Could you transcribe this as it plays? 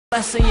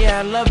Blessing, yeah,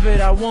 I love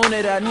it, I want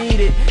it, I need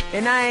it.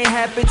 And I ain't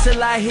happy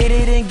till I hit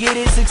it and get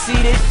it,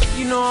 succeeded.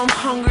 You know I'm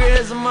hungry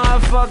as a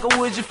motherfucker,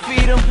 would you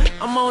feed him?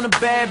 I'm on a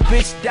bad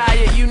bitch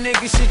diet, you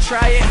niggas should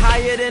try it.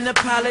 Higher than a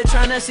pilot,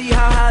 tryna see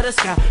how high the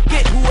sky.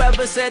 Get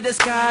whoever said the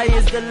sky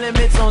is the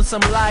limits on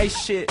some lie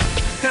shit.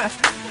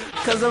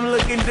 Cause I'm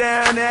looking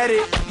down at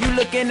it, you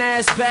looking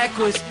ass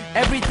backwards.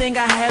 Everything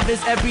I have is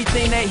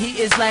everything that he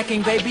is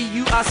lacking. Baby,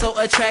 you are so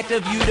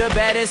attractive, you the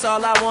baddest. All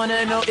I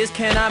wanna know is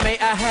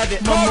may I have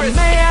it? Mama,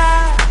 may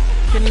I?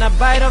 Can I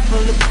bite up full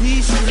of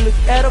piece? You look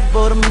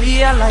edible to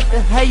me, I like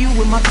to have you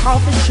with my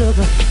coffee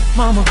sugar.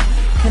 Mama,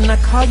 can I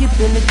call you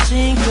Billie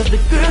Jean? Cause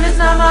the girl is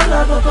not my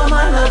lover, but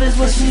my love is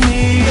what she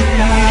needs.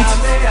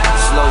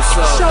 Slow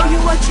soul. Show you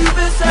what you've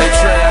been saying. Hey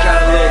Trey, I got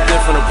a little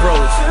different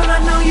approach. Girl,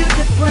 I know you're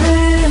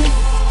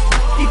different.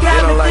 You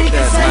got me like thinking,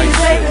 that saying,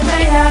 type baby,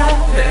 may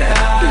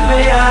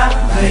I?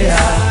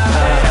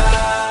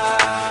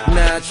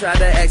 Now I try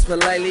to act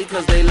politely,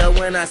 cause they love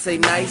when I say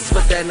nice.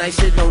 But that nice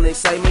shit don't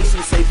excite me. She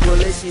say pull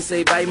it, she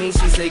say bite me,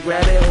 she say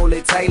grab it, hold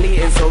it tightly.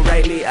 And so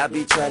rightly, I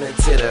be trying to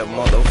tear that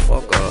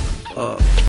motherfucker up.